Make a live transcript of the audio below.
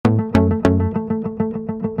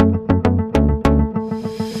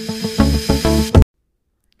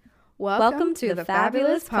Welcome to the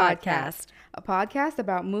Fabulous Podcast, a podcast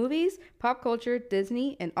about movies, pop culture,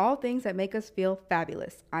 Disney, and all things that make us feel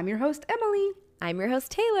fabulous. I'm your host, Emily. I'm your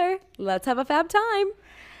host, Taylor. Let's have a fab time.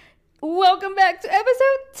 Welcome back to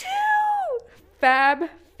episode 2, Fab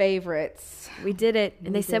Favorites. We did it,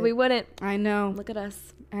 and they said we wouldn't. I know. Look at us.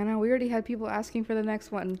 I know. We already had people asking for the next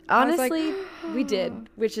one. Honestly, we did,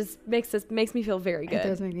 which is makes me feel very good. It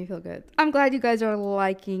does make me feel good. I'm glad you guys are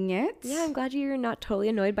liking it. Yeah, I'm glad you're not totally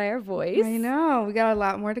annoyed by our voice. I know. We got a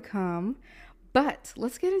lot more to come. But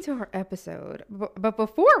let's get into our episode. But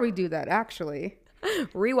before we do that, actually...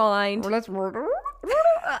 Rewind. Let's... Okay,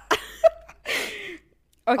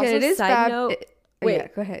 Also, it is side Fab... note... Wait. Yeah,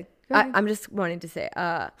 go ahead. I'm just wanting to say,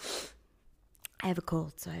 I have a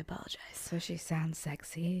cold, so I apologize. So she sounds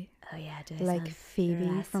sexy. Oh, yeah. Like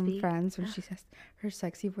Phoebe from Friends when she says her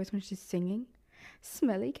sexy voice when she's singing.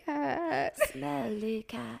 Smelly cat. Smelly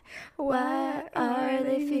cat. What are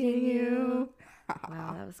they feeding you?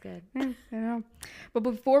 Wow, that was good. Yeah, I know. But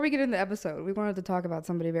before we get into the episode, we wanted to talk about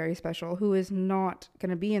somebody very special who is not going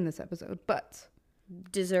to be in this episode, but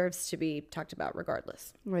deserves to be talked about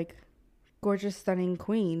regardless. Like gorgeous, stunning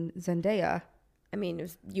queen, Zendaya. I mean,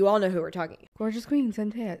 you all know who we're talking. Gorgeous queen,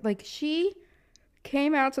 Zendaya. Like, she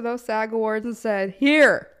came out to those SAG Awards and said,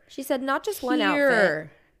 here. She said not just one outfit,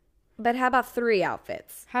 but how about 3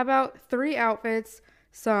 outfits? How about 3 outfits,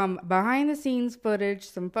 some behind-the-scenes footage,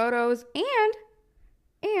 some photos,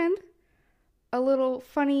 and a little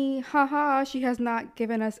funny, haha, she has not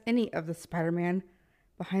given us any of the Spider-Man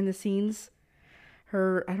behind-the-scenes.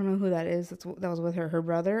 I don't know who that is. That was with her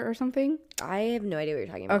brother or something. I have no idea what you're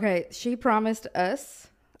talking about. Okay, she promised us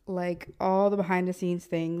like all the behind the scenes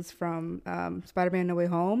things from Spider-Man No Way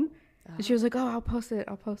Home. Oh. And she was like, "Oh, I'll post it.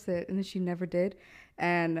 And then she never did.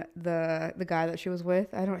 And the guy that she was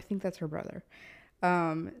with, I think that's her brother,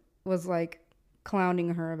 was like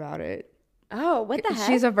clowning her about it. Oh, what the heck?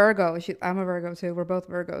 She's a Virgo. I'm a Virgo too. We're both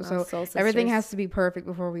Virgos. So everything has to be perfect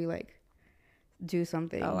before we like do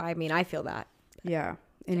something. Oh, I mean, I feel that. Yeah.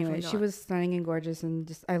 Anyway, she was stunning and gorgeous, and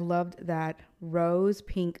just I loved that rose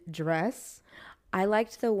pink dress. I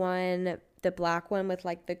liked the black one with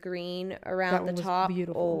like the green around the top.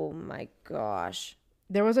 Beautiful. Oh my gosh.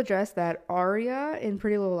 There was a dress that Aria in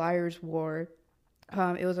Pretty Little Liars wore.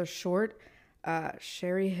 It was a short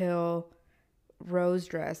Sherry Hill rose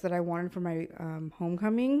dress that I wanted for my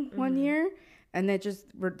homecoming one year, and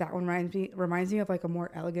that one reminds me of like a more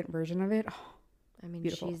elegant version of it. Oh, I mean,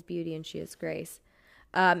 beautiful. She's beauty and she is grace.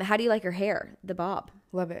 How do you like her hair? The bob.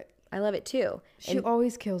 Love it. I love it too. She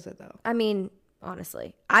always kills it though. I mean,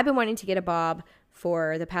 honestly, I've been wanting to get a bob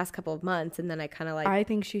for the past couple of months, and then I kind of like... I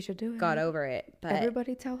think she should do it. Got over it. But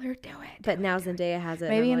everybody tell her, do it. But now Zendaya has it.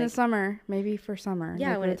 Maybe in the summer. Maybe for summer.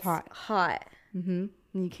 Yeah, like when it's hot. Mm-hmm.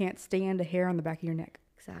 And you can't stand a hair on the back of your neck.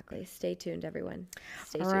 Exactly. Stay tuned, everyone.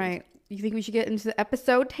 Stay tuned. All right. You think we should get into the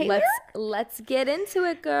episode, Taylor? Let's get into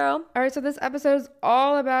it, girl. All right. So this episode is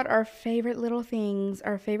all about our favorite little things,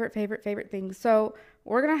 our favorite things. So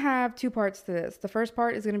we're going to have 2 parts to this. The first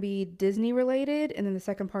part is going to be Disney related, and then the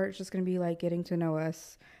second part is just going to be like getting to know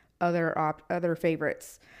us, other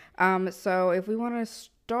favorites. So if we want to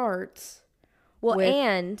start,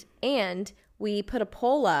 and we put a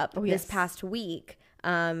poll up this past week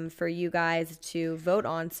for you guys to vote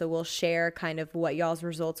on. So we'll share kind of what y'all's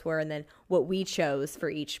results were and then what we chose for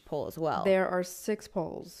each poll as well. There are 6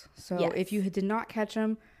 polls. So if you did not catch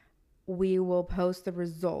them, we will post the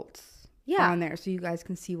results on there so you guys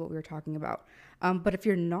can see what we were talking about. But if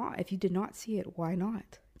you did not see it, why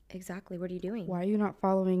not? Exactly. What are you doing? Why are you not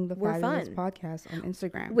following the Fabulous Podcast on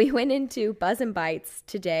Instagram? We went into Buzz and Bites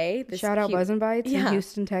today. Shout out Buzz and Bites in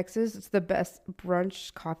Houston, Texas. It's the best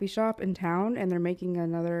brunch coffee shop in town, and they're making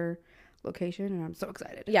another location, and I'm so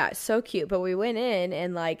excited. Yeah, so cute. But we went in,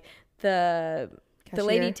 and like the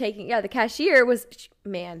lady the cashier was,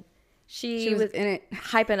 man, she was in it,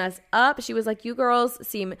 hyping us up. She was like, "You girls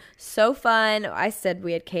seem so fun." I said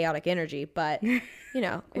we had chaotic energy, but you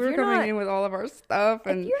know, we were coming in with all of our stuff,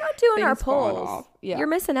 and if you're not doing our polls, you're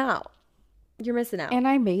missing out. You're missing out. And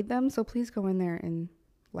I made them, so please go in there and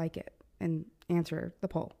like it and answer the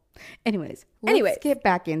poll. Anyways, let's get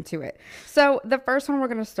back into it. So the first one we're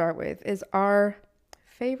going to start with is our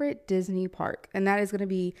favorite Disney park, and that is going to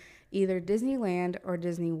be either Disneyland or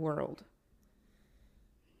Disney World.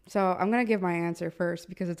 So I'm going to give my answer first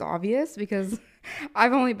because it's obvious, because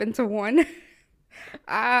I've only been to one.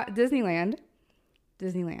 Disneyland.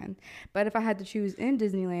 But if I had to choose in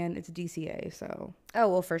Disneyland, it's DCA. So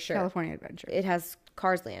for sure. California Adventure. It has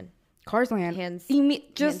Cars Land. Hands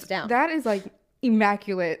down. That is like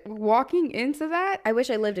immaculate. Walking into that. I wish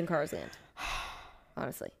I lived in Cars Land.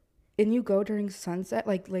 Honestly. and you go during sunset,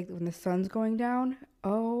 like when the sun's going down.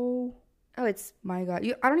 Oh, it's my God.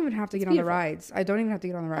 I don't even have to get on the rides. I don't even have to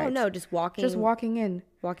get on the rides. Oh, no, just walking. Just walking in.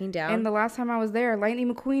 Walking down. And the last time I was there,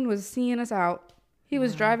 Lightning McQueen was seeing us out. He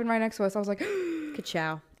was driving right next to us. I was like,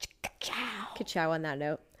 ka-chow. Ka-chow. Ka-chow on that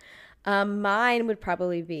note. Mine would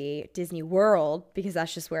probably be Disney World, because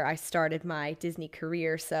that's just where I started my Disney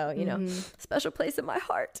career. So, you know, special place in my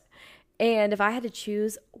heart. And if I had to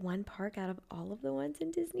choose one park out of all of the ones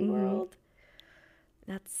in Disney World,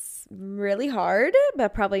 that's really hard,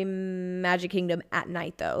 but probably Magic Kingdom at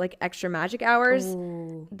night, though. Like extra magic hours,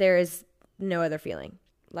 there is no other feeling.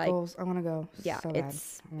 Like, goals. I want to go. Yeah, so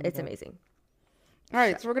it's amazing. All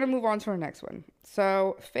right, so we're going to move on to our next one.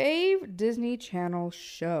 So, fave Disney Channel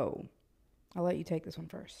show. I'll let you take this one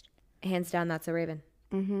first. Hands down, That's a Raven.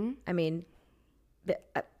 I mean,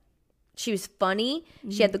 she was funny.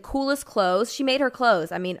 She had the coolest clothes. She made her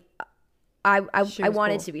clothes. I mean, I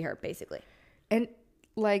wanted to be her, basically. And,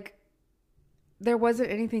 like, there wasn't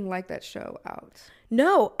anything like that show out.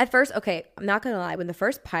 No. At first, okay, I'm not going to lie. When the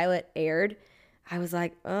first pilot aired, I was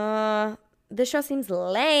like, this show seems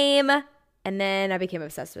lame. And then I became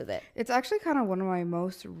obsessed with it. It's actually kind of one of my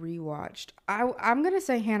most rewatched. I'm going to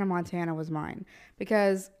say Hannah Montana was mine,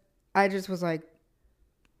 because I just was like,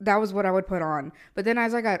 that was what I would put on. But then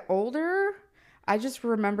as I got older, I just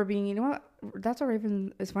remember being, you know what? That's a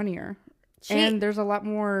Raven is funnier. And there's a lot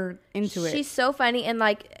more into it. She's so funny. And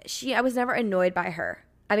like, I was never annoyed by her.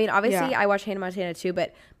 I mean, obviously I watched Hannah Montana too,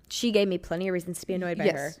 but she gave me plenty of reasons to be annoyed by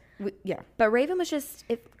her. But Raven was just...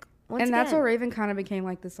 That's where Raven kind of became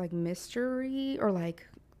like this like mystery, or like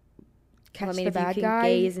catch the bad guy,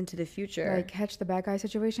 gaze into the future, like catch the bad guy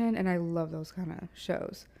situation. And I love those kind of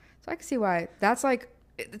shows, so I can see why that's like,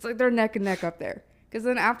 it's like they're neck and neck up there. Because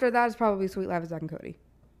then after that is probably Sweet Life of Zack and Cody.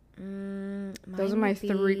 Those are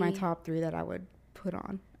my top three that I would put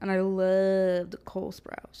on. And I loved Cole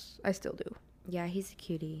Sprouse. I still do. Yeah, he's a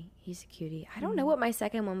cutie. I don't know what my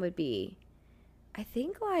second one would be. I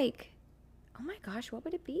think like, oh my gosh, what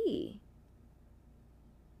would it be?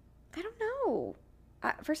 I don't know.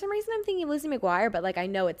 For some reason, I'm thinking Lizzie McGuire, but like I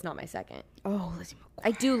know it's not my second. Oh, Lizzie McGuire.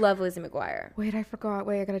 I do love Lizzie McGuire. Wait, I forgot.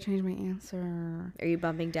 Wait, I gotta change my answer. Are you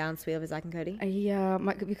bumping down Sweet Love of Zack and Cody? Yeah,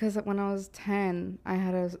 because when I was 10, I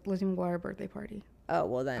had a Lizzie McGuire birthday party. Oh,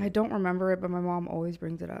 well then. I don't remember it, but my mom always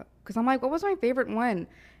brings it up. Because I'm like, what was my favorite one?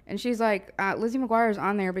 And she's like, Lizzie McGuire's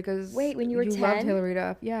on there because... Wait, when you were 10? Loved Hillary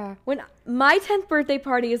Duff. Yeah. When my 10th birthday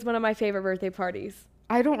party is one of my favorite birthday parties.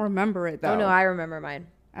 I don't remember it, though. Oh, no, I remember mine.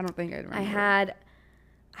 I don't think I remember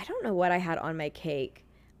I don't know what I had on my cake,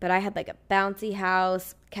 but I had like a bouncy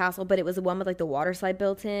house castle, but it was the one with like the water slide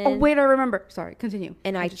built in. Oh, wait, I remember. Sorry, continue.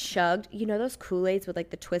 And I chugged, you know those Kool-Aids with like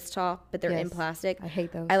the twist top, but they're in plastic? I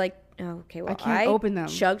hate those. I can't open them.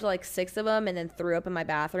 Chugged like 6 of them and then threw up in my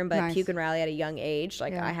bathroom, but puke and rally at a young age.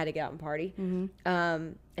 Like I had to get out and party. And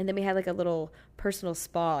then we had like a little personal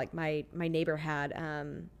spa. Like my neighbor had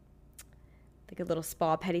like a little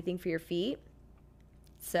spa petty thing for your feet.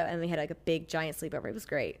 So, and we had like a big giant sleepover. It was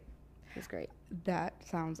great. That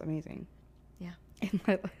sounds amazing. Yeah. And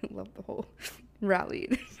I love the whole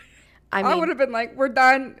rally. I would have been like, we're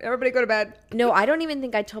done. Everybody go to bed. No, I don't even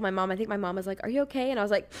think I told my mom. I think my mom was like, are you okay? And I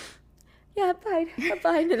was like, yeah, I'm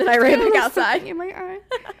fine. And then I ran back outside. In my eye.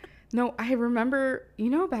 No, I remember,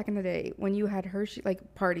 back in the day when you had Hershey,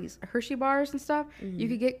 like parties, Hershey bars and stuff, you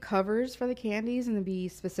could get covers for the candies and there'd be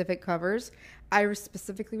specific covers. I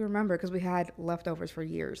specifically remember because we had leftovers for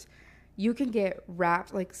years. You can get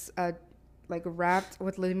wrapped, wrapped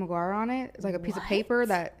with Lizzie McGuire on it. It's like a piece of paper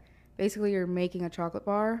that basically you're making a chocolate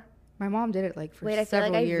bar. My mom did it for several years. Wait, I feel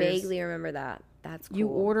like I vaguely remember that. That's cool. You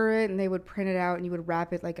order it and they would print it out and you would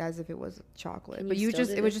wrap it like as if it was chocolate. But it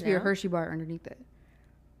would just be a Hershey bar underneath it.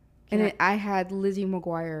 I had Lizzie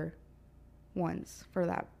McGuire ones for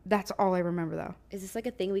that. That's all I remember, though. Is this like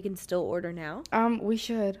a thing we can still order now? We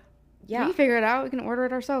should. Yeah. We can figure it out. We can order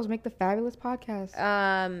it ourselves. Make the fabulous podcast.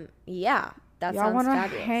 Yeah. That Y'all sounds wanna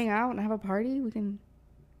fabulous. Hang out and have a party? We can.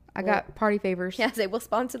 I got party favors. Yeah, we'll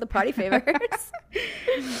sponsor the party favors.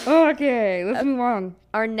 Okay, let's move on.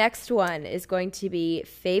 Our next one is going to be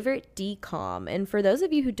favorite DCOM. And for those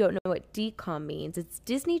of you who don't know what DCOM means, it's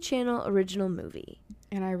Disney Channel Original Movie.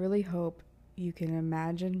 And I really hope you can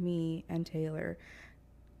imagine me and Taylor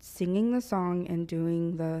singing the song and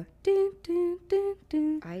doing the dun, dun, dun,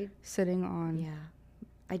 dun, sitting on. Yeah.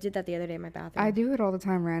 I did that the other day in my bathroom. I do it all the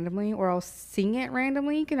time randomly, or I'll sing it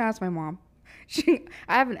randomly. You can ask my mom. I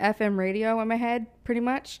have an FM radio in my head, pretty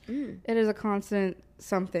much. It is a constant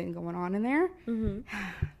something going on in there.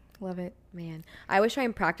 Love it. Man, I wish I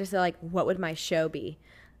practiced it, like, what would my show be?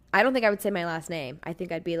 I don't think I would say my last name. I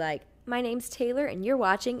think I'd be like, my name's Taylor, and you're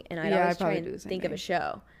watching, and I'd always try and think of a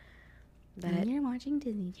show. But and you're watching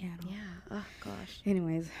Disney Channel. Yeah. Oh, gosh.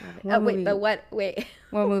 Anyways. Wait.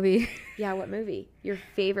 What movie? Yeah, what movie? Your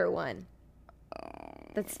favorite one.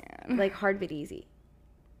 That's like hard but easy.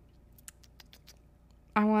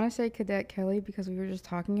 I want to say Cadet Kelly because we were just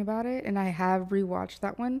talking about it, and I have rewatched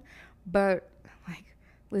that one. But like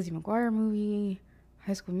Lizzie McGuire movie,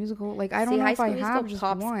 High School Musical, like I don't know if I have just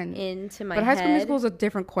one. Into my but High School Musical is a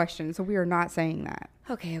different question, so we are not saying that.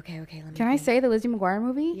 Okay. Can I say the Lizzie McGuire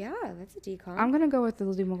movie? Yeah, that's a decom. I'm gonna go with the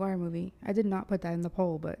Lizzie McGuire movie. I did not put that in the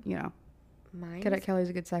poll, but you know, Cadet Kelly's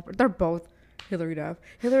a good cipher. They're both Hillary Duff.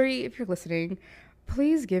 Hillary, if you're listening,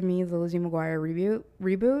 please give me the Lizzie McGuire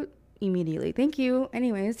reboot immediately. Thank you.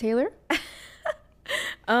 Anyways, Taylor.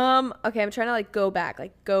 Okay, I'm trying to go back.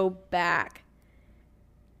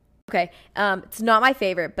 Okay, it's not my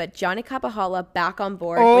favorite, but Johnny Capahala Back on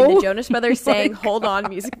Board when the Jonas Brothers sang Hold On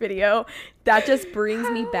music video. That just brings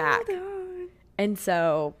me back. And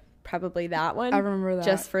so probably that one. I remember that.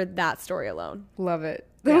 Just for that story alone. Love it.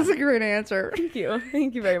 That was a great answer. Thank you.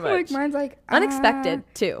 Thank you very much. Mine's unexpected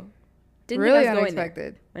too. Didn't really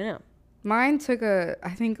unexpected. I know. Mine took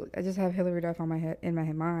I think I just have Hillary Duff in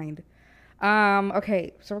my mind.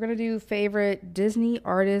 Okay, so we're going to do favorite Disney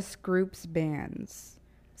artists, groups, bands.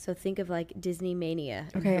 So think of Disney Mania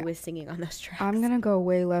and who was singing on those tracks. I'm going to go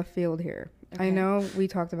way left field here. Okay. I know we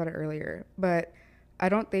talked about it earlier, but I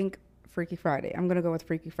don't think Freaky Friday. I'm going to go with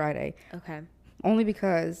Freaky Friday. Okay. Only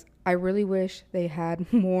because I really wish they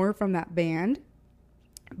had more from that band.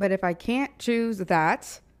 But if I can't choose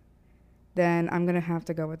that, then I'm going to have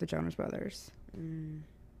to go with the Jonas Brothers.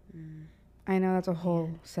 I know that's a whole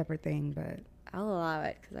separate thing, but I'll allow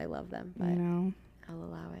it because I love them. But I'll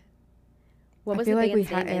allow it. What was the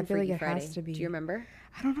band's name in Freaky Friday? Has to be. Do you remember?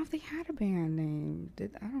 I don't know if they had a band name.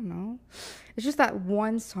 I don't know. It's just that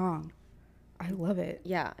one song. I love it.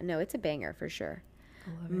 Yeah, no, it's a banger for sure.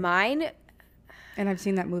 I love it. Mine. And I've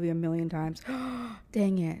seen that movie a million times.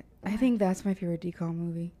 Dang it. I think that's my favorite DCOM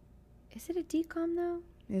movie. Is it a DCOM though?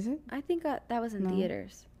 Is it? I think that was in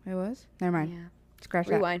theaters. It was? Never mind. Yeah. Scratch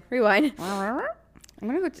Rewind. I'm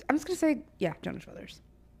just gonna say, Jonas Brothers.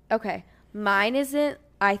 Okay. Mine isn't.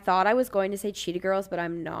 I thought I was going to say Cheetah Girls, but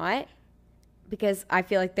I'm not. Because I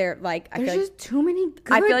feel like they're There's just too many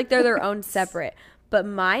good I feel like they're their own separate. But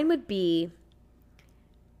mine would be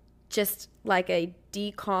just a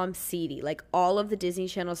DCOM CD. All of the Disney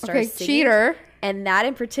Channel stars singing. Cheater. And that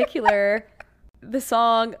in particular, the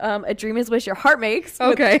song A Dream Is Wish Your Heart Makes.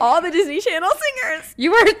 Okay. With all the Disney Channel singers.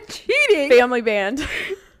 You are cheating. Family band.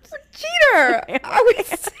 Cheater. I would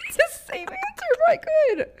say the same answer if I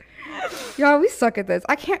could. Y'all, we suck at this.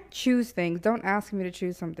 I can't choose things. Don't ask me to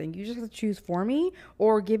choose something. You just have to choose for me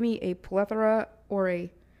or give me a plethora or a,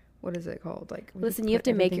 what is it called? Listen, you have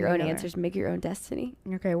to make your own answers, make your own destiny.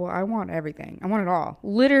 Okay, well, I want everything. I want it all.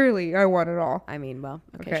 Literally, I want it all. I mean, well,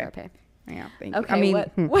 okay. Sharpay. Yeah, thank you. I mean,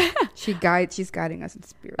 she's guiding us in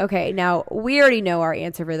spirit. Okay, now we already know our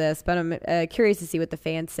answer for this, but I'm curious to see what the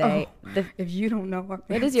fans say. If you don't know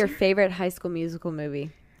what is your favorite High School Musical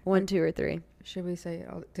movie? 1, 2, or 3? Should we say it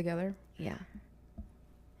all together? Yeah.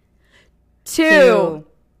 2.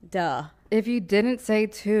 Duh. If you didn't say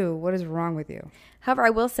 2, what is wrong with you? However, I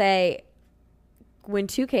will say, when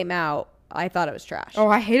 2 came out, I thought it was trash. Oh,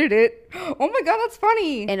 I hated it. Oh my God, that's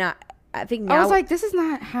funny. And I think now, I was like, this is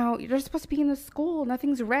not how you're supposed to be in the school.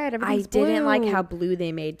 Nothing's red. Everything's blue. I didn't like how blue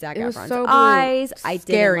they made Zac Efron's so eyes. I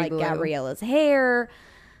didn't like blue. Gabriella's hair.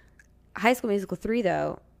 High School Musical 3,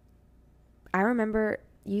 though, I remember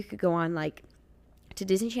you could go on to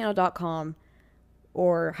DisneyChannel.com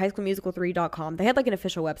or HighSchoolMusical3.com. They had an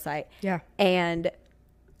official website. Yeah. And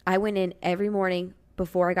I went in every morning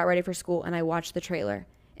before I got ready for school and I watched the trailer.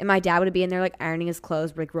 And my dad would be in there ironing his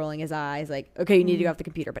clothes, rolling his eyes, okay, you need to go off the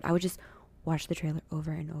computer. But I would just watch the trailer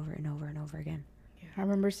over and over and over and over again. Yeah. I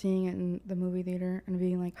remember seeing it in the movie theater and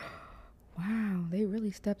being like, wow, they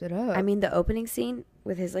really stepped it up. I mean, the opening scene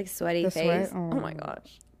with his sweaty face. Sweat, oh my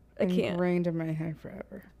gosh. I can't. Ingrained in my head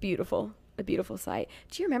forever. Beautiful. A beautiful site.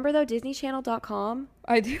 Do you remember though DisneyChannel.com?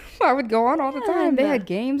 I do. I would go on all the time. They had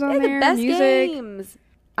games on there. The best music. Games.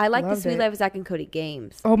 I like the Sweet Life of Zack and Cody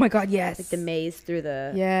games. Oh my God, yes. The maze through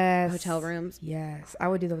the hotel rooms. Yes. I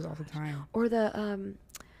would do those all the time. Or the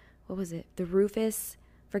what was it? The Rufus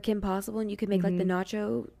for Kim Possible, and you could make the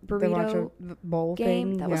nacho burrito bowl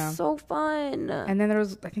game. Thing. That was so fun. And then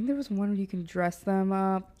I think there was one where you can dress them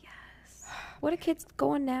up. Yes. What are kids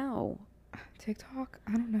going now? TikTok?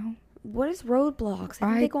 I don't know. What is Roadblocks?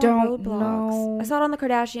 I think they go on Roadblocks. Know. I saw it on the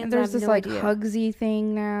Kardashians. And there's this idea. Hugsy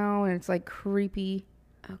thing now, and it's creepy.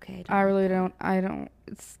 Okay. I really don't.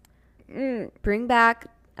 It's bring back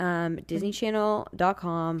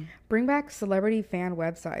DisneyChannel.com. Bring back celebrity fan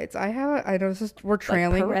websites. I know this is, we're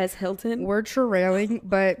trailing. Like Perez Hilton. We're trailing,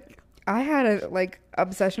 but I had a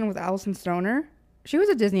obsession with Allison Stoner. She was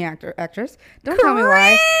a Disney actress. Don't tell me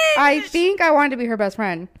why. I think I wanted to be her best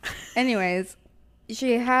friend. Anyways,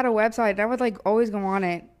 she had a website and I would always go on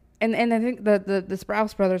it. And I think the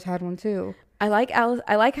Sprouse brothers had one too. I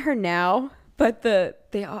like her now, but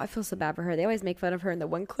I feel so bad for her. They always make fun of her in the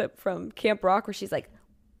one clip from Camp Rock where she's like,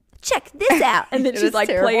 check this out, and then she's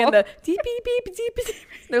terrible. Playing the deep beep beep deep beep.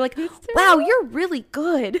 They're like, wow, you're really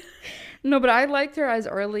good. No, but I liked her as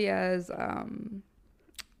early as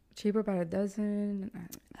Cheaper by the Dozen.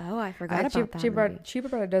 Oh, I forgot about that. Cheaper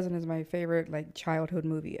by the Dozen is my favorite childhood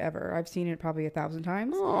movie ever. I've seen it probably 1,000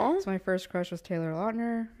 times. Aww. So my first crush was Taylor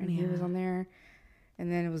Lautner, and he was on there.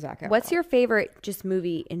 And then it was Zac Efron. What's your favorite just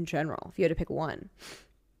movie in general, if you had to pick one?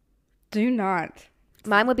 Do not.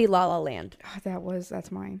 Mine would be La La Land. Oh,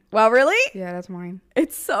 that's mine. Wow, really? Yeah, that's mine.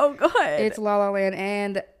 It's so good. It's La La Land,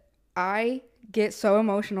 and I get so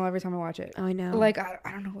emotional every time I watch it. Oh, I know. I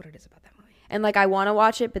don't know what it is about that movie. And I want to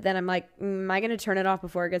watch it, but then I'm like, am I going to turn it off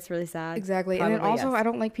before it gets really sad? Exactly. Probably, and then also, yes. I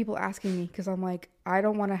don't like people asking me because I'm like, I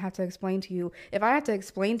don't want to have to explain to you. If I have to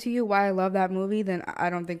explain to you why I love that movie, then I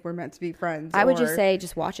don't think we're meant to be friends. I would just say,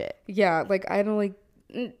 just watch it. Yeah, I don't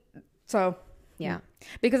so. Yeah.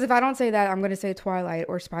 Because if I don't say that, I'm going to say Twilight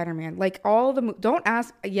or Spider-Man. Don't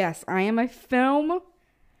ask. Yes, I am a film.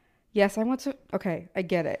 Yes, I want to. Okay, I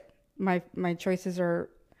get it. My choices are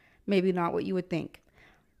maybe not what you would think,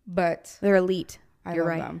 but they're elite. You're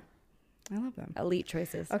right. Them. I love them. Elite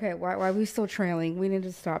choices. Okay, why are we still trailing? We need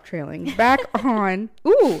to stop trailing. Back on.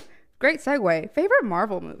 Ooh, great segue. Favorite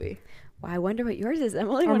Marvel movie? Well, I wonder what yours is,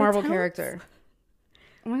 Emily. Or Marvel character.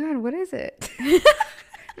 Oh my God, what is it?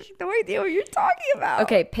 No idea what you're talking about.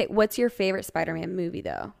 Okay, what's your favorite Spider-Man movie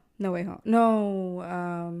though? No Way Home.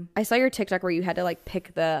 No. I saw your TikTok where you had to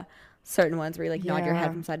pick the certain ones where you nod your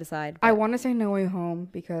head from side to side. But I want to say No Way Home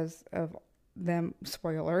because of them.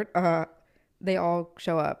 Spoiler alert. They all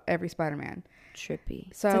show up every Spider-Man.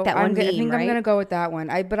 Trippy. So I think I'm gonna go with that one.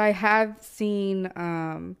 But I have seen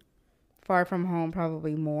Far From Home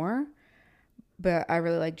probably more. But I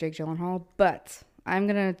really like Jake Gyllenhaal. But I'm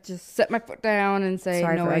going to just set my foot down and say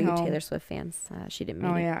sorry No Way Home. Sorry for all you Taylor Swift fans. She didn't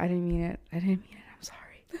mean it. Oh, yeah. I didn't mean it. I'm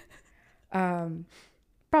sorry.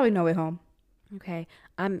 Probably No Way Home. Okay.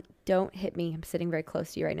 Don't hit me. I'm sitting very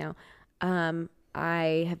close to you right now.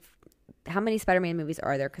 I have... How many Spider-Man movies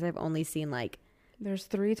are there? Because I've only seen There's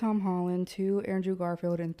 3 Tom Holland, 2 Andrew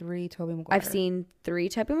Garfield, and 3 Tobey Maguire. I've seen 3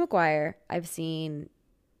 Tobey Maguire. I've seen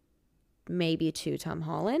maybe 2 Tom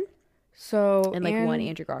Holland. So and 1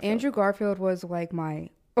 Andrew Garfield. Andrew Garfield was my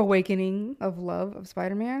awakening of love of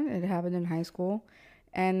Spider-Man. It happened in high school.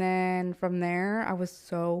 And then from there, I was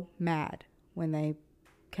so mad when they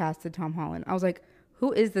casted Tom Holland. I was like,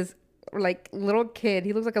 who is this little kid?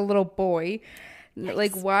 He looks like a little boy.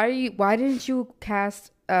 Nice. Why didn't you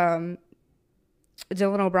cast Dylan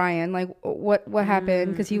O'Brien? What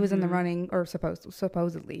happened? Because he was in the running, or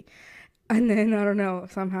supposedly. And then I don't know,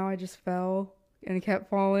 somehow I just fell and kept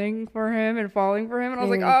falling for him. And I was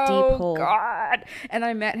like, oh God. And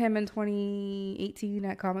I met him in 2018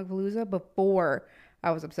 at Comic Palooza before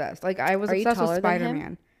I was obsessed. I was obsessed with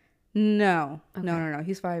Spider-Man. No. Okay. No.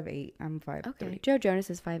 He's 5'8". I'm 5'3". Okay. Joe Jonas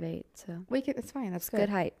is 5'8", so it's fine. That's good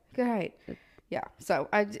height. Good height. Yeah. So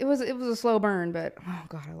it was a slow burn, but oh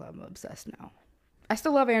God, I'm obsessed now. I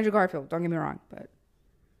still love Andrew Garfield. Don't get me wrong, but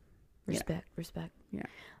respect. Yeah.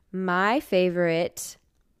 My favorite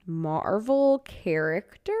Marvel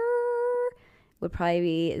character would probably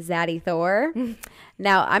be Zaddy Thor.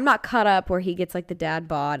 Now, I'm not caught up where he gets the dad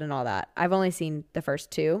bod and all that. I've only seen the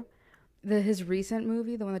first 2. His recent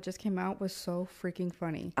movie, the one that just came out, was so freaking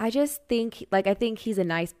funny. I just think, I think he's a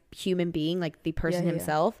nice human being, the person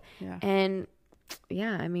himself. Yeah. And,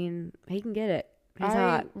 yeah, I mean, he can get it. He's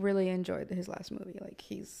hot. I really enjoyed his last movie.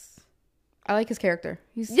 I like his character.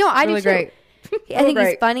 He's I really do too. Great. I think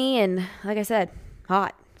he's funny and, like I said,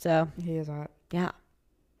 hot. So he is hot. Yeah.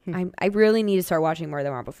 I really need to start watching more of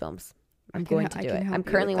the Marvel films. I'm going to do it. I'm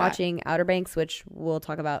currently watching Outer Banks, which we'll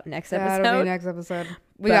talk about next episode. That'll be next episode.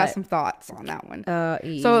 We got some thoughts on that one.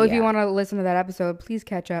 So if you want to listen to that episode, please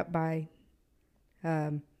catch up by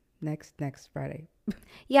next Friday.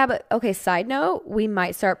 Yeah, but okay, side note, we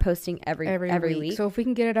might start posting every week. So if we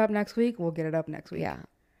can get it up next week, we'll get it up next week. Yeah.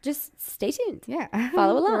 Just stay tuned. Yeah.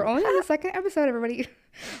 Follow along. We're only on the 2nd episode, everybody.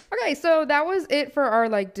 Okay, so that was it for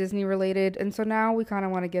our Disney related. And so now we kind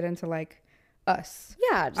of want to get into us.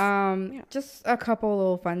 Yeah. Just a couple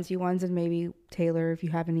little funsy ones, and maybe Taylor, if you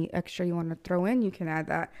have any extra you want to throw in, you can add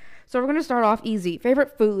that. So we're going to start off easy.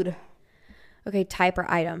 Favorite food? Okay, type or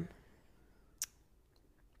item.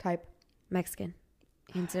 Type. Mexican.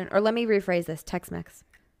 Instant. Or let me rephrase this. Tex-Mex.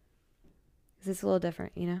 Because it's a little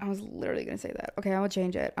different, you know? I was literally going to say that. Okay, I will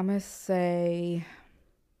change it. I'm going to say...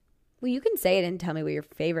 Well, you can say it and tell me what your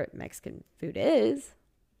favorite Mexican food is.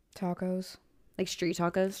 Tacos. Like street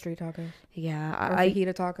tacos? Street tacos. Yeah. Or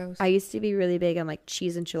fajita tacos. I used to be really big on like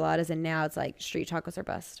cheese enchiladas, and now it's like street tacos are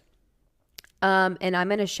best. And I'm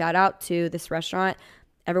going to shout out to this restaurant.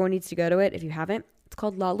 Everyone needs to go to it if you haven't. It's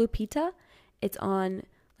called La Lupita. It's on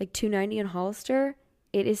like 290 in Hollister.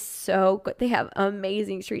 It is so good. They have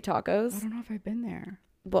amazing street tacos. I don't know if I've been there.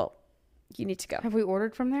 Well, you need to go. Have we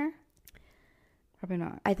ordered from there? Probably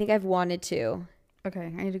not. I think I've wanted to. Okay,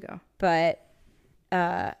 I need to go. But,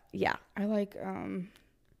 yeah. I like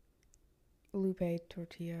Lupe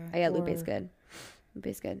tortilla. Yeah, Lupe's good.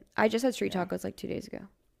 Lupe's good. I just had street tacos like 2 days ago.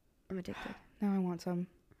 I'm addicted. Now I want some.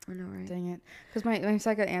 I know, right? Dang it. Because my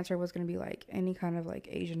second answer was going to be like any kind of like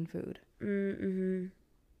Asian food. Mm-hmm.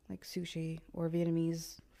 Like sushi or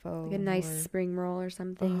Vietnamese pho. Like a nice spring roll or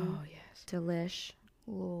something. Oh, yes. Delish.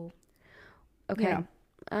 A little. Okay. Yeah.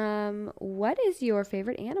 What is your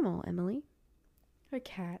favorite animal, Emily? A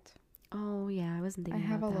cat. Oh, yeah. I wasn't thinking I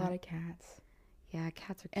have about a that. lot of cats. Yeah,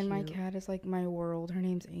 cats are cute. And my cat is like my world. Her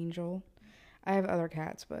name's Angel. I have other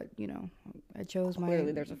cats, but you know, I chose my.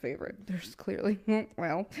 Clearly, there's a favorite. There's clearly.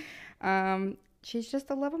 Well, she's just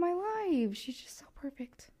the love of my life. She's just so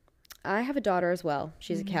perfect. I have a daughter as well.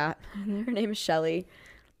 She's a cat. Mm-hmm. Her name is Shelly.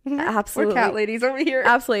 Absolutely. We're cat ladies over here.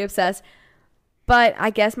 Absolutely obsessed. But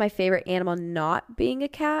I guess my favorite animal not being a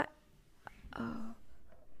cat.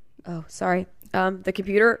 Oh, sorry. The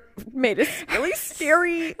computer made it really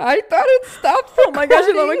scary. I thought it stopped. Oh my gosh!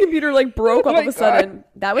 I thought my computer like broke all of a sudden.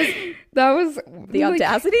 That was the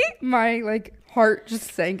audacity. My like heart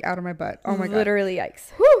just sank out of my butt. Oh my god! Literally,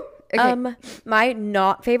 yikes. Whew. Okay. My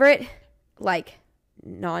not favorite, like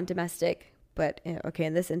non-domestic, but okay,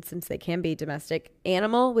 in this instance they can be domestic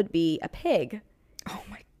animal would be a pig. Oh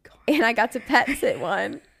my god! And I got to pet sit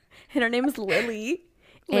one, and her name is Lily.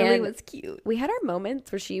 Lily was cute. We had our moments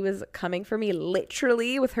where she was coming for me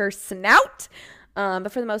literally with her snout. But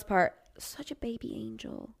for the most part, such a baby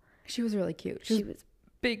angel. She was really cute. She was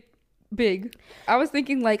big. I was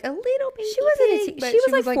thinking like a little baby. She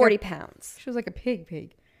was like 40 pounds. She was like a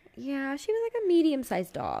pig. Yeah, she was like a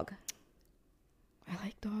medium-sized dog. I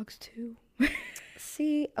like dogs too.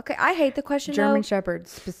 See, okay, I hate the question German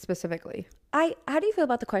Shepherds specifically. How do you feel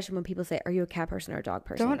about the question when people say, "Are you a cat person or a dog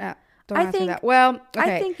person?" Don't answer that. Well,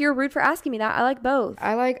 okay. I think you're rude for asking me that. I like both.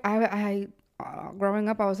 I growing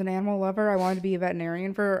up, I was an animal lover. I wanted to be a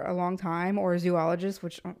veterinarian for a long time, or a zoologist,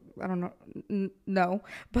 which I don't know. No,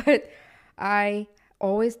 but I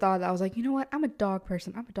always thought that I was like, you know what? I'm a dog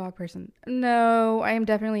person. No, I am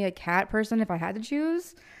definitely a cat person if I had to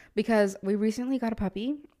choose, because we recently got a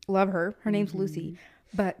puppy. Love her. Her name's Lucy,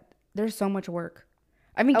 but there's so much work.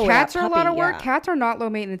 I mean, cats are a lot of work. Yeah. Cats are not low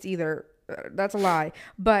maintenance either. That's a lie,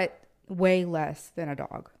 but way less than a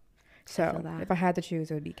dog. So if I had to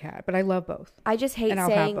choose, it would be cat. But I love both. I just hate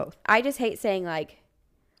saying like,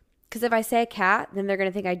 because if I say a cat, then they're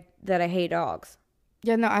gonna think that I hate dogs.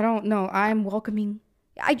 Yeah, no, I don't know. I'm welcoming.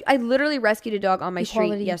 I literally rescued a dog on my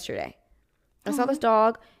street yesterday. I saw this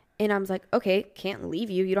dog, and I was like, okay, can't leave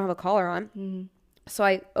you. You don't have a collar on. Mm-hmm. So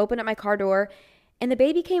I opened up my car door, and the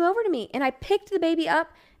baby came over to me, and I picked the baby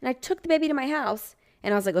up, and I took the baby to my house.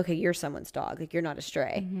 And I was like, okay, you're someone's dog. Like, you're not a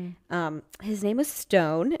stray. Mm-hmm. His name was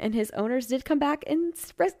Stone, and his owners did come back and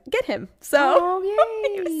get him. So, yay.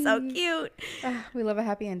 It was so cute. We love a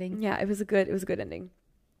happy ending. Yeah, it was a good ending.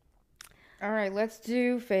 All right, let's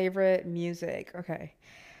do favorite music. Okay.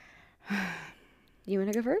 You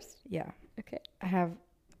want to go first? Yeah. Okay.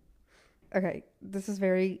 Okay, this is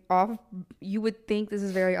very off. You would think this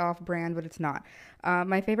is very off brand, but it's not.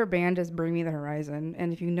 My favorite band is Bring Me the Horizon.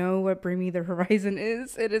 And if you know what Bring Me the Horizon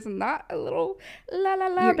is, it is not a little la la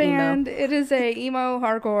la band. Emo. It is a emo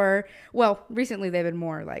hardcore. Well, recently they've been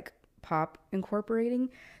more like pop incorporating.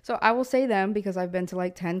 So I will say them because I've been to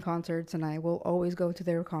like 10 concerts, and I will always go to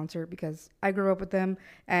their concert because I grew up with them,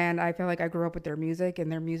 and I feel like I grew up with their music, and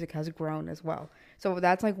their music has grown as well. So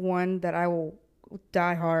that's like one that I will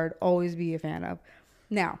die hard, always be a fan of.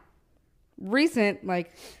 Now, recent,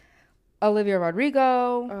 like Olivia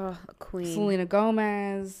Rodrigo, Queen, Selena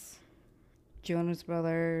Gomez, Jonas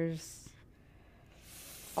Brothers.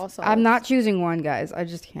 Also, I'm not choosing one, guys. I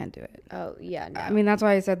just can't do it. Oh yeah, no. I mean, that's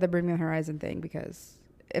why I said the Bring Me the Horizon thing, because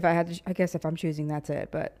if I had to, I guess if I'm choosing, that's it.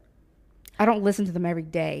 But I don't listen to them every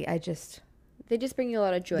day. They just bring you a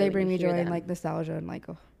lot of joy. They bring me joy and like nostalgia and like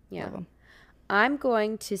love them. I'm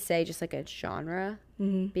going to say just like a genre,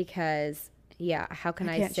 because yeah, how can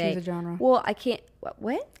I can't say? choose a genre. Well, I can't.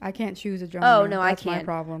 What? I can't choose a genre. Oh no, That's I can't. my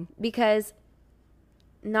problem. Because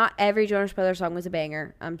not every Jonas Brothers song was a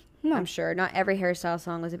banger. I'm sure not every hairstyle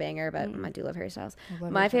song was a banger, but I do love hairstyles.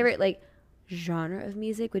 My favorite like genre of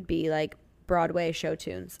music would be like Broadway show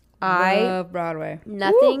tunes. I love Broadway.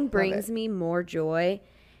 Nothing brings me more joy.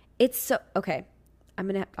 It's so okay.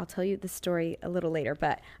 I'll tell you the story a little later,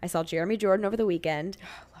 but I saw Jeremy Jordan over the weekend.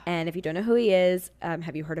 And if you don't know who he is,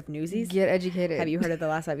 have you heard of Newsies? Get educated. Have you heard of The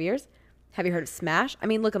Last 5 Years? Have you heard of Smash? I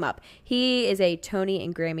mean, look him up. He is a Tony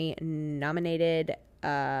and Grammy nominated,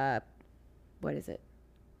 what is it?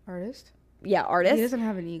 Artist? Yeah, artist. He doesn't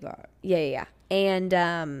have an EGOT. Yeah. And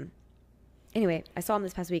anyway, I saw him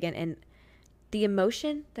this past weekend, and the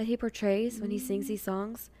emotion that he portrays when he sings these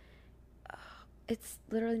songs, it's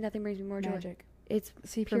literally nothing brings me more joy. It's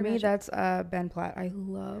for me, magic. That's Ben Platt. I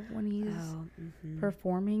love when he's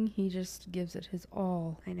performing. He just gives it his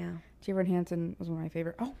all. I know. Dear Evan Hansen was one of my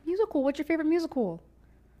favorite. Oh, musical. What's your favorite musical?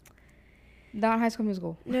 Not High School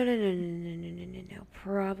Musical. No.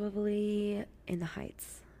 Probably In the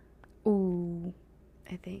Heights. Ooh.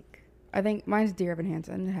 I think mine's Dear Evan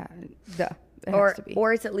Hansen. It has to be.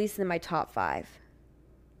 Or it's at least in my top 5.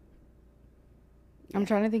 I'm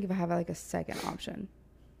trying to think if I have like a second option.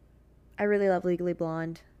 I really love Legally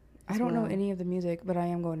Blonde. I don't know any of the music, but I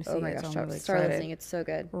am going to see it. Oh my gosh, so start listening. It's so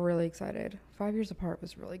good. Really excited. 5 Years Apart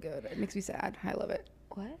was really good. It makes me sad. I love it.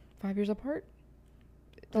 What? 5 Years Apart?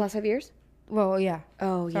 The Last 5 Years? Well, yeah.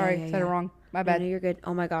 Oh, yeah. Sorry, said it wrong. My bad. No, you're good.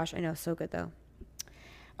 Oh my gosh, I know. So good though.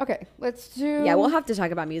 Okay, let's do. Yeah, we'll have to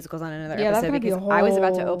talk about musicals on another episode because I was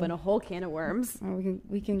about to open a whole can of worms.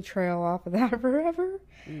 We can trail off of that forever.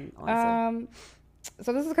 Awesome.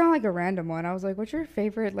 So this is kind of like a random one. I was like, what's your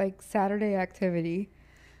favorite like Saturday activity?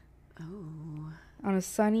 Oh. On a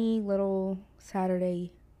sunny little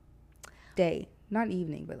Saturday day. Not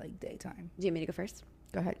evening, but like daytime. Do you want me to go first?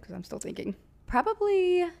 Go ahead, because I'm still thinking.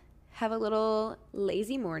 Probably have a little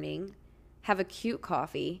lazy morning, have a cute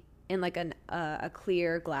coffee in like a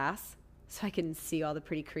clear glass so I can see all the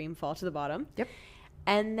pretty cream fall to the bottom. Yep.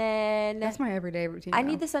 And then... That's my everyday routine. I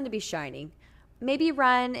need the sun to be shining. Maybe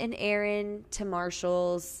run an errand to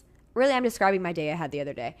Marshall's. Really, I'm describing my day I had the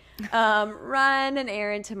other day. Run an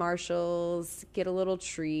errand to Marshall's, get a little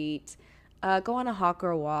treat, go on a hawk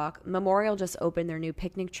girl walk. Memorial just opened their new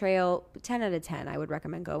picnic trail. 10 out of 10, I would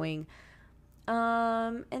recommend going.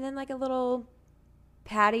 And then like a little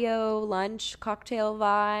patio lunch cocktail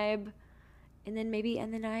vibe. And then maybe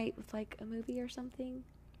end the night with like a movie or something.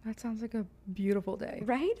 That sounds like a beautiful day.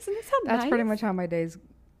 Right? Doesn't it sound nice? That's pretty much how my days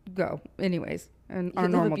go anyways, and our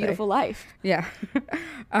normal day. Beautiful life. Yeah.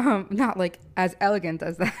 Not like as elegant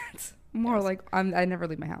as that. More like I never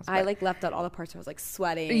leave my house. I like left out all the parts where I was like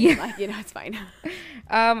sweating. Yeah. Like, it's fine.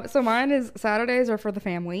 So mine is Saturdays are for the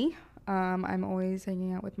family. I'm always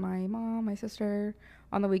hanging out with my mom, my sister.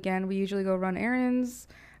 On the weekend, we usually go run errands.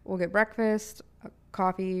 We'll get breakfast,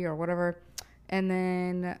 coffee, or whatever.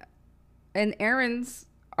 And errands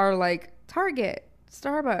are like Target,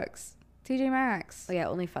 Starbucks, TJ Maxx. Oh yeah,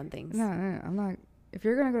 only fun things. No, I'm not. If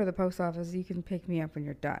you're gonna go to the post office, you can pick me up when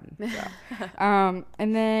you're done. So.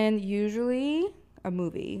 And then usually a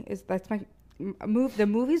movie that's my move. The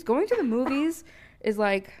movies, going to the movies is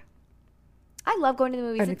like. I love going to the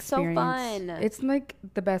movies. It's so fun. It's like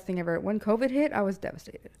the best thing ever. When COVID hit, I was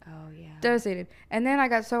devastated. Oh yeah, devastated. And then I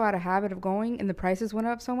got so out of habit of going, and the prices went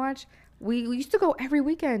up so much. We used to go every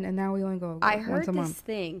weekend, and now we only go I heard once a month. This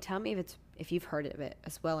thing. Tell me if you've heard of it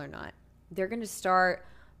as well or not. They're going to start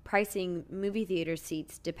pricing movie theater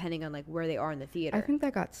seats depending on like where they are in the theater. I think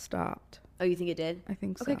that got stopped. Oh, you think it did? I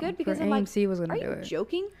think so. Okay, good. Because AMC was going to do it. Are you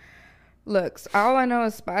joking? Look, all I know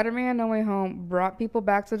is Spider-Man No Way Home brought people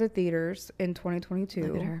back to the theaters in 2022.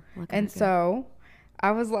 Look at her. And so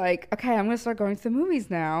I was like, okay, I'm going to start going to the movies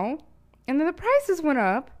now. And then the prices went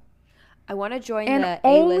up. I want to join the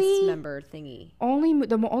A-list member thingy.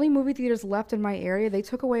 The only movie theaters left in my area, they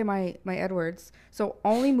took away my Edwards. So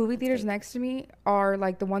only movie theaters next to me are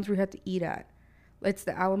like the ones we have to eat at. It's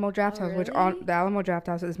the Alamo Drafthouse, really? The Alamo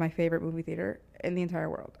Drafthouse is my favorite movie theater in the entire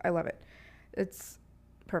world. I love it. It's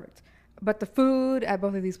perfect. But the food at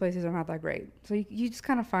both of these places are not that great. So you just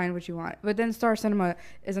kind of find what you want. But then Star Cinema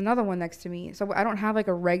is another one next to me. So I don't have like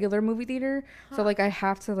a regular movie theater. Huh. So like I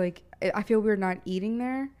have to like, I feel weird not eating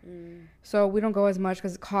there. So we don't go as much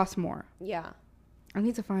because it costs more. Yeah. I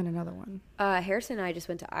need to find another one. Harrison and I just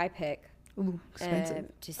went to iPick. Ooh, expensive.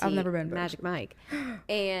 To see I've never been. Magic Mike.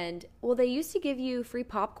 And, well, they used to give you free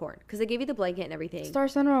popcorn because they gave you the blanket and everything. Star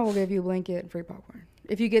Cinema will give you a blanket and free popcorn.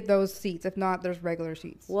 If you get those seats. If not, there's regular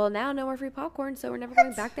seats. Well, now no more free popcorn, so we're never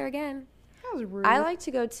going back there again. That was rude. I like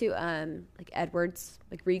to go to, like, Edwards,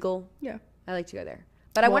 like Regal. Yeah. I like to go there.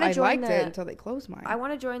 But I want to join I liked it until they closed mine. I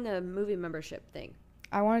want to join the movie membership thing.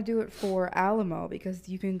 I want to do it for Alamo because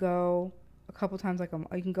you can go a couple times, like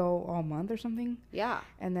you can go all month or something. Yeah.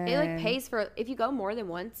 And then it like pays for, if you go more than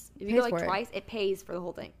once, if you go like twice, it pays for the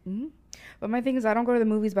whole thing. Mm-hmm. But my thing is I don't go to the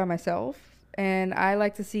movies by myself, and I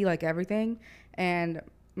like to see like everything. And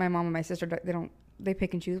my mom and my sister, they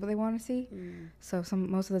pick and choose what they want to see. So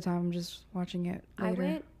most of the time I'm just watching it later. I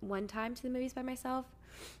went one time to the movies by myself,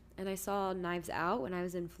 and I saw Knives Out when I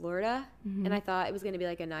was in Florida, and I thought it was going to be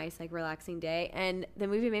like a nice, like relaxing day. And the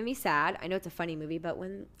movie made me sad. I know it's a funny movie, but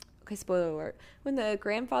spoiler alert, when the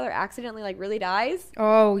grandfather accidentally like really dies.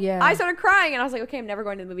 Oh yeah. I started crying, and I was like, okay, I'm never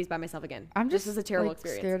going to the movies by myself again. This is a terrible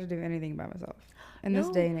experience. Scared to do anything by myself in this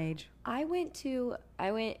day and age. It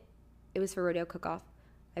was for Rodeo Cook-Off.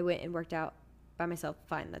 I went and worked out by myself.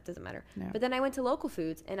 Fine, that doesn't matter. No. But then I went to Local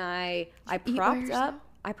Foods, and I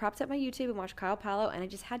propped up my YouTube and watched Kyle Palo, and I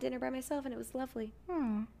just had dinner by myself, and it was lovely.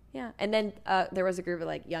 Aww. Yeah. And then there was a group of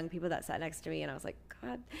like young people that sat next to me, and I was like,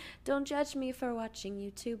 God, don't judge me for watching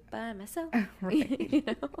YouTube by myself. Right. You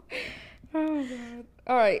know? Oh God.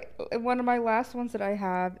 All right. One of my last ones that I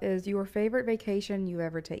have is your favorite vacation you've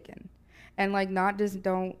ever taken. And like not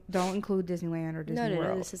don't include Disneyland or Disney World.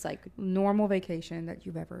 No, this is like normal vacation that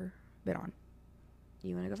you've ever been on.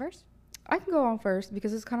 You want to go first? I can go on first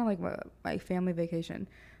because it's kind of like my family vacation.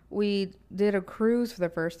 We did a cruise for the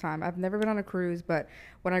first time. I've never been on a cruise, but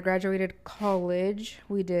when I graduated college,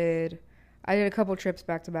 I did a couple trips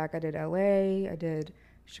back to back. I did LA, I did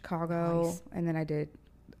Chicago, nice. And then I did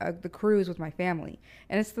the cruise with my family.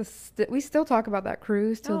 And it's we still talk about that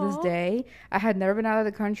cruise till this day. I had never been out of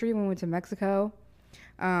the country when we went to Mexico.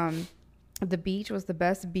 The beach was the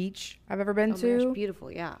best beach I've ever been to. My gosh,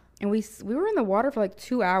 beautiful, yeah. And we were in the water for like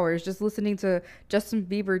 2 hours just listening to Justin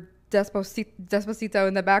Bieber Despacito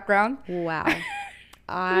in the background. Wow. It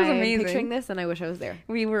was amazing. I'm picturing this and I wish I was there.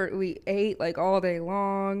 We ate like all day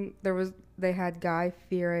long. They had Guy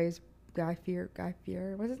Fieri,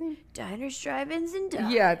 what's his name? Diners, Drive-Ins, and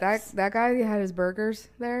Dives. Yeah, that guy had his burgers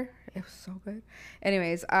there. It was so good.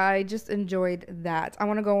 Anyways, I just enjoyed that.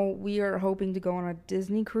 We are hoping to go on a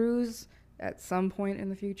Disney cruise at some point in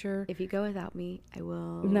the future. If you go without me, I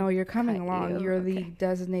will. No, you're coming along. You're the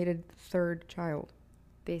designated third child.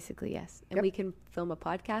 Basically, yes. And we can film a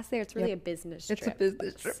podcast there. It's really a business trip. It's a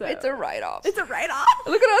business trip. So. It's a write-off. It's a write-off.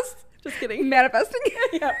 Look at us. Just kidding. Manifesting.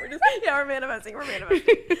 we're manifesting.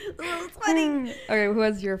 It's funny. Okay, who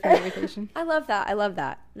was your favorite vacation? I love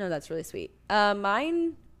that. No, that's really sweet.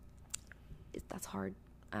 Mine, that's hard.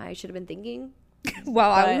 I should have been thinking.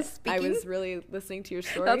 While I was speaking. I was really listening to your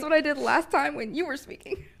story. That's what I did last time when you were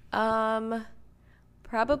speaking. Probably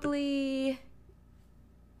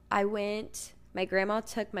my grandma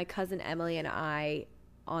took my cousin Emily and I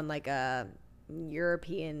on like a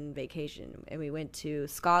European vacation, and we went to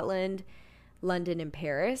Scotland, London, and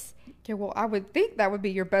Paris. Okay, well, I would think that would be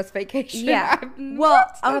your best vacation. Yeah.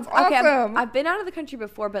 That's awesome. I've been out of the country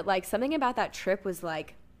before, but like something about that trip was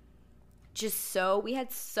like we had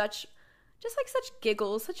such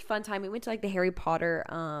giggles, such fun time. We went to like the Harry Potter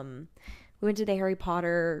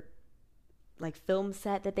like film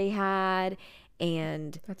set that they had,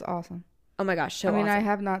 and that's awesome. Oh my gosh, awesome. I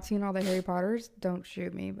have not seen all the Harry Potters. Don't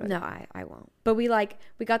shoot me. But no, I won't. But we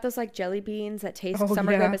got those like jelly beans that taste some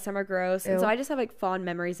are good but some are gross. Ew. And so I just have like fond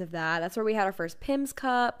memories of that. That's where we had our first Pim's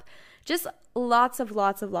cup. Just lots of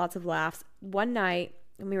laughs. One night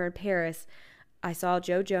when we were in Paris, I saw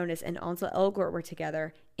Joe Jonas and Ansel Elgort were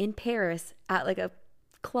together in Paris at like a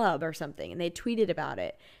club or something, and they tweeted about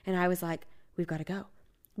it. And I was like, we've got to go.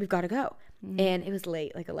 Mm-hmm. And it was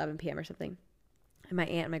late, like 11 p.m. or something. And my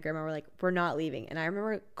aunt and my grandma were like, we're not leaving. And I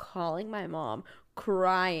remember calling my mom,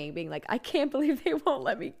 crying, being like, I can't believe they won't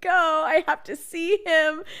let me go. I have to see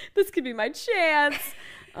him. This could be my chance.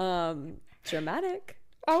 Dramatic.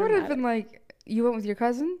 I would have been like, you went with your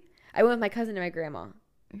cousin? I went with my cousin and my grandma.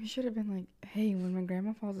 You should have been like, hey, when my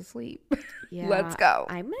grandma falls asleep, yeah, let's go.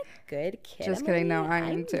 I'm a good kid. Just kidding. No, I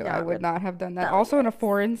am too. I would not have done that. Also in a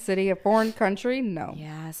foreign city, a foreign country. No.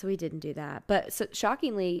 Yeah, so we didn't do that. But so,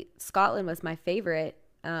 shockingly, Scotland was my favorite.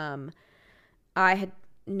 I had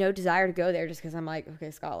no desire to go there just because I'm like,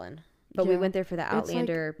 okay, Scotland. But we went there for the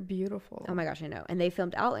Outlander. It's like beautiful. Oh my gosh, I know. And they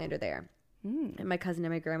filmed Outlander there. And my cousin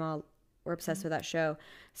and my grandma were obsessed with that show.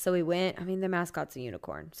 So we went. I mean, the mascot's a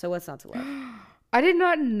unicorn. So what's not to love? I did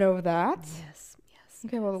not know that. Yes.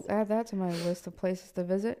 Okay, well, add that to my list of places to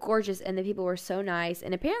visit. Gorgeous, and the people were so nice.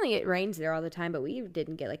 And apparently it rains there all the time, but we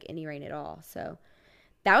didn't get like any rain at all. So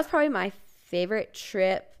that was probably my favorite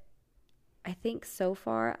trip, I think, so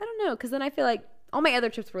far. I don't know, because then I feel like all my other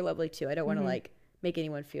trips were lovely too. I don't want to like make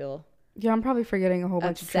anyone feel Yeah, I'm probably forgetting a whole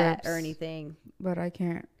bunch of trips or anything. But I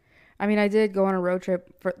can't. I mean, I did go on a road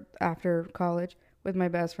trip after college with my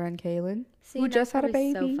best friend Kaylin, who just had a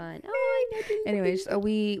baby. So fun. Oh, I know. Anyways, so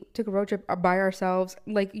we took a road trip by ourselves.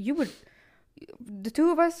 Like the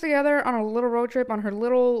two of us together on a little road trip on her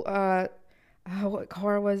little what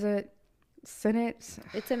car was it? Senate.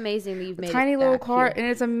 It's amazing that you've made tiny little car, here. and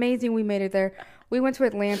it's amazing we made it there. We went to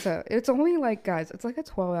Atlanta. It's only like, guys, it's like a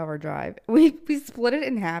 12-hour drive. We split it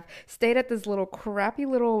in half, stayed at this little crappy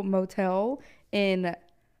little motel in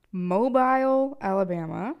Mobile,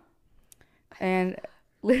 Alabama, and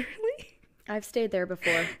literally I've stayed there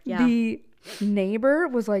before. Yeah. The neighbor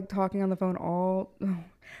was like talking on the phone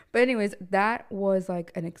but anyways, that was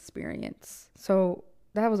like an experience. So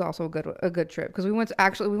that was also a good trip because we went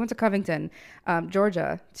to Covington,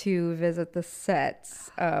 Georgia, to visit the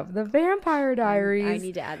sets of the Vampire Diaries. I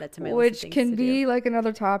need to add that to my list, which can be do. like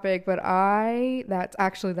another topic, but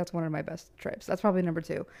that's one of my best trips. That's probably number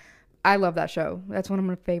 2. I love that show. That's one of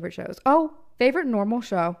my favorite shows. Oh, favorite normal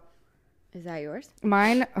show. Is that yours?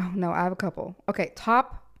 Mine? Oh no, I have a couple. Okay,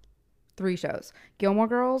 top 3 shows: Gilmore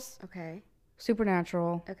Girls. Okay.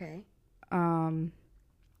 Supernatural. Okay.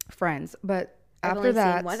 Friends, but. I've After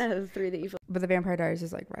that, seen one out of the 3 that you've. But The Vampire Diaries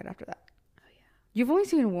is like right after that. Oh yeah. You've only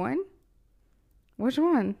seen one? Which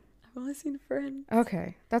one? I've only seen Friends.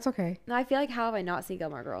 Okay, that's okay. No, I feel like how have I not seen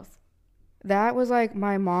Gilmore Girls? That was like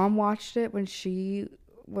my mom watched it when she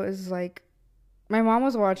was like, my mom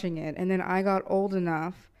was watching it, and then I got old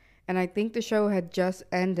enough, and I think the show had just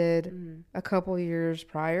ended a couple years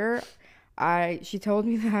prior. She told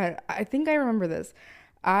me that I think I remember this.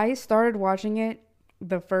 I started watching it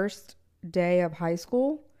the first day of high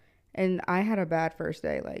school, and I had a bad first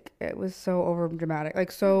day. Like, it was so over dramatic,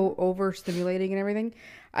 like so overstimulating and everything.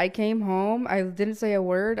 I came home, I didn't say a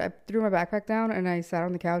word, I threw my backpack down and I sat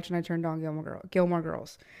on the couch and I turned on Gilmore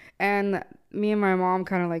Girls, and me and my mom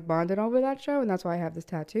kind of like bonded over that show, and that's why I have this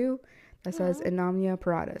tattoo that says Inamnia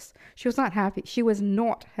Paratus. She was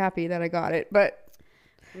not happy that I got it, but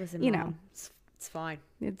listen, you Mom, know, it's fine.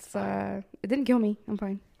 It's it didn't kill me. I'm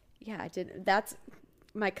fine. Yeah, I did. That's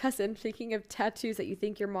my cousin. Speaking of tattoos that you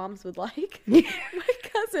think your moms would like, my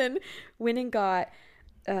cousin went and got.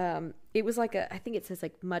 It was like I think it says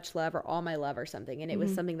like much love or all my love or something, and it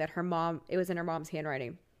was something that it was in her mom's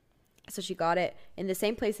handwriting. So she got it in the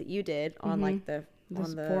same place that you did on like the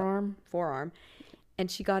forearm,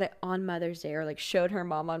 and she got it on Mother's Day, or like showed her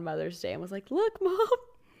mom on Mother's Day and was like, "Look, Mom."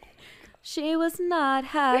 She was not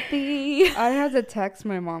happy. I had to text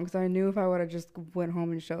my mom because I knew if I would have just went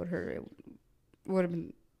home and showed her, it would have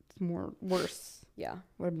been worse. Yeah.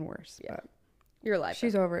 Would have been worse. Yeah. But you're alive.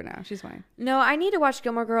 She's over it now. She's fine. No, I need to watch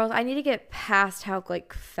Gilmore Girls. I need to get past how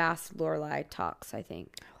like fast Lorelai talks, I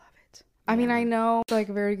think. I love it. Yeah. I mean, I know it's like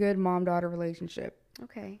a very good mom-daughter relationship.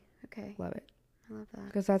 Okay. Love it. I love that.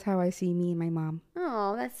 Because that's how I see me and my mom.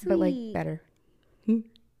 Oh, that's sweet. But like better. That's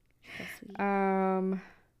sweet.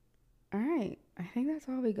 All right. I think that's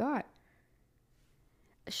all we got.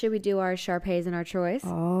 Should we do our Sharpays and our Troys?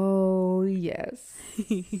 Oh, yes.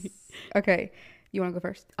 Okay. You want to go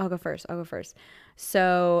first? I'll go first.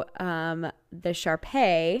 So, the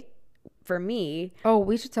Sharpay for me. Oh,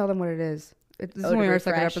 we should tell them what it is. This is only our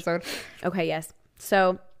second episode. Okay, yes.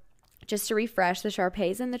 So, just to refresh, the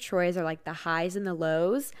Sharpays and the Troys are like the highs and the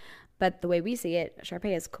lows. But the way we see it,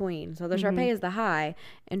 Sharpay is queen. So the Sharpay is the high,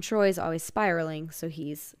 and Troy's always spiraling, so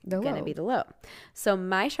he's going to be the low. So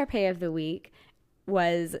my Sharpay of the week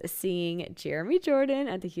was seeing Jeremy Jordan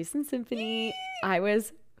at the Houston Symphony. I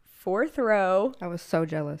was 4th row. I was so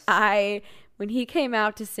jealous. When he came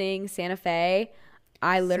out to sing Santa Fe,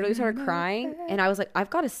 I literally started crying, and I was like, I've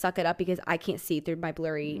got to suck it up because I can't see through my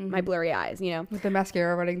blurry eyes, you know? With the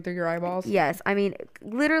mascara running through your eyeballs? Yes. I mean,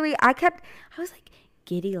 literally, I was like,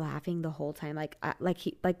 giddy laughing the whole time,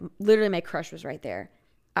 literally my crush was right there.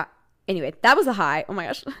 Anyway, that was a high. Oh my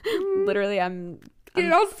gosh. Literally I'm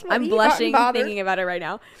blushing thinking about it right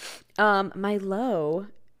now. My low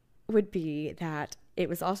would be that it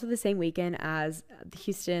was also the same weekend as the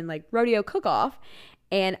Houston like rodeo cook-off,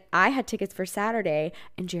 and I had tickets for Saturday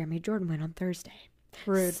and Jeremy Jordan went on Thursday.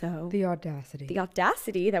 Rude. So the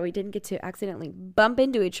audacity that we didn't get to accidentally bump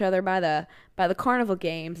into each other by the carnival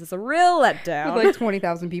games is a real letdown. With like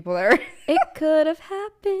 20,000 people there. It could have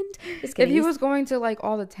happened. If he was going to like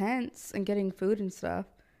all the tents and getting food and stuff.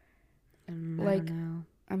 I don't know.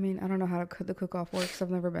 I mean, I don't know how the cook-off works. I've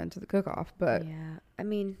never been to the cook-off, but yeah, I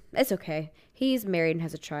mean, it's okay. He's married and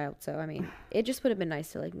has a child, so I mean, it just would have been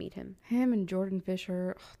nice to like meet him. Him and Jordan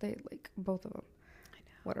Fisher, they like both of them. I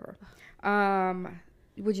know. Whatever.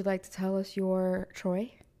 Would you like to tell us your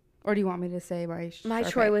Troy? Or do you want me to say my My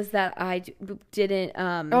Troy was that I didn't.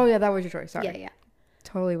 Oh, yeah, that was your choice. Sorry. Yeah.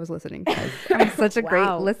 Totally was listening. I'm such a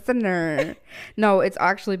great listener. No, it's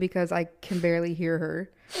actually because I can barely hear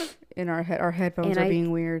her in our head. Our headphones are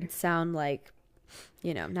being weird. Sound like,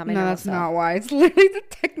 not my No, that's not why. It's literally the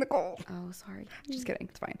technical. Oh, sorry. Just kidding.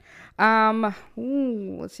 It's fine.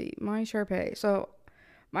 Let's see. My Sharpay. So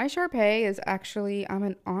my Sharpay is actually, I'm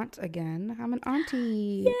an aunt again. I'm an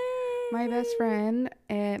auntie. Yay! My best friend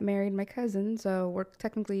married my cousin, so we're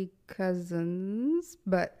technically cousins,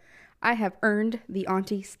 but I have earned the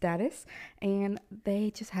auntie status, and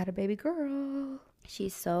they just had a baby girl.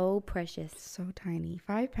 She's so precious. So tiny.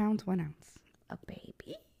 5 pounds, 1 ounce. A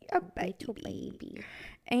baby. A little baby.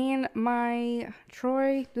 And my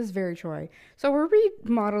Troy, this is very Troy. So we're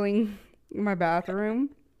remodeling my bathroom,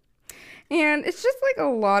 and it's just like a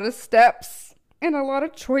lot of steps and a lot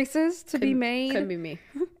of choices to be made. Couldn't be me.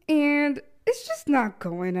 And it's just not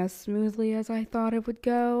going as smoothly as I thought it would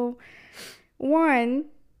go. One,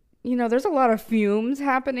 there's a lot of fumes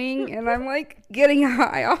happening, and I'm like getting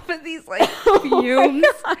high off of these like fumes.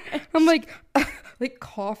 I'm like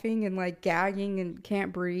coughing and like gagging and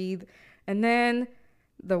can't breathe. And then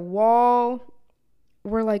the wall,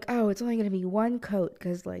 we're like, oh, it's only going to be one coat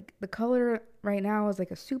because like the color right now is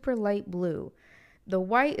like a super light blue. The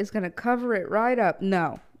white is going to cover it right up.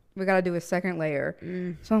 No, we got to do a second layer.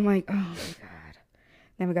 So I'm like, oh my God.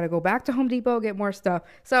 Then we got to go back to Home Depot, get more stuff.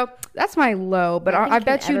 So that's my low, but I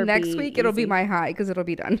bet you next week it'll be my high because it'll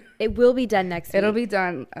be done. It will be done next week. It'll be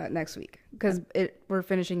done next week because we're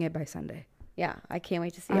finishing it by Sunday. Yeah, I can't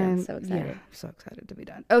wait to see it. I'm so excited. Yeah, I'm so excited to be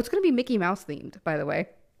done. Oh, it's going to be Mickey Mouse themed, by the way.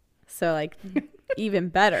 So like even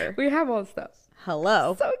better. We have all the stuff.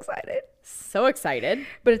 Hello. So excited. So excited.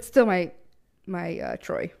 But it's still my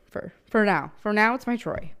Troy for now. For now, it's my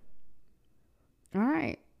Troy. All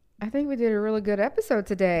right. I think we did a really good episode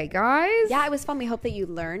today, guys. Yeah, it was fun. We hope that you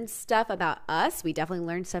learned stuff about us. We definitely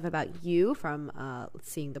learned stuff about you from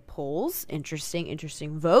seeing the polls.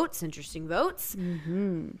 Interesting votes.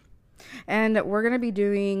 Mm-hmm. And we're going to be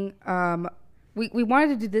doing... We wanted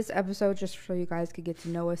to do this episode just so you guys could get to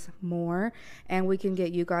know us more and we can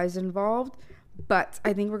get you guys involved. But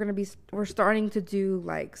I think we're starting to do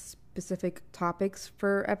like specific topics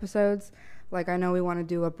for episodes. Like I know we want to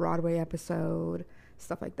do a Broadway episode,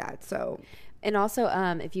 stuff like that. So, and also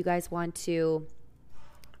if you guys want to,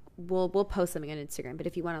 we'll post something on Instagram, but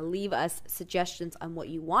if you want to leave us suggestions on what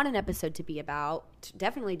you want an episode to be about,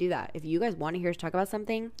 definitely do that. If you guys want to hear us talk about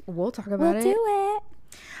something, we'll talk about it. We'll do it.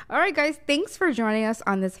 All right, guys, thanks for joining us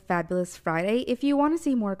on this fabulous Friday. If you want to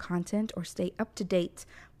see more content or stay up to date,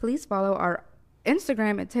 please follow our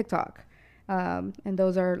Instagram and TikTok. And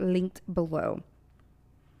those are linked below.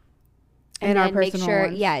 And our personal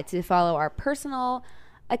ones. To follow our personal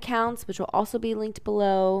accounts, which will also be linked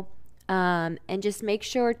below. And just make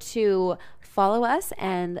sure to follow us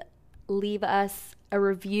and leave us a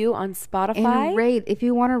review on Spotify. And rate. If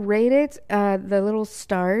you want to rate it, the little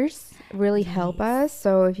stars really help us.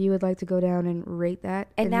 So if you would like to go down and rate that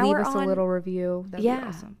and now leave us a little review, that'd be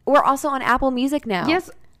awesome. We're also on Apple Music now. Yes,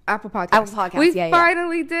 Apple Podcasts. We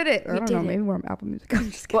finally did it. I don't know. Maybe we're on Apple Music.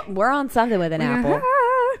 I'm just kidding. We're on something with an Apple.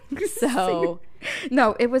 So,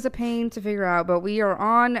 no, it was a pain to figure out, but we are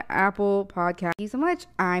on Apple Podcasts. Thank you so much.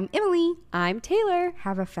 I'm Emily. I'm Taylor.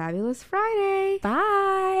 Have a fabulous Friday.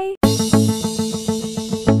 Bye.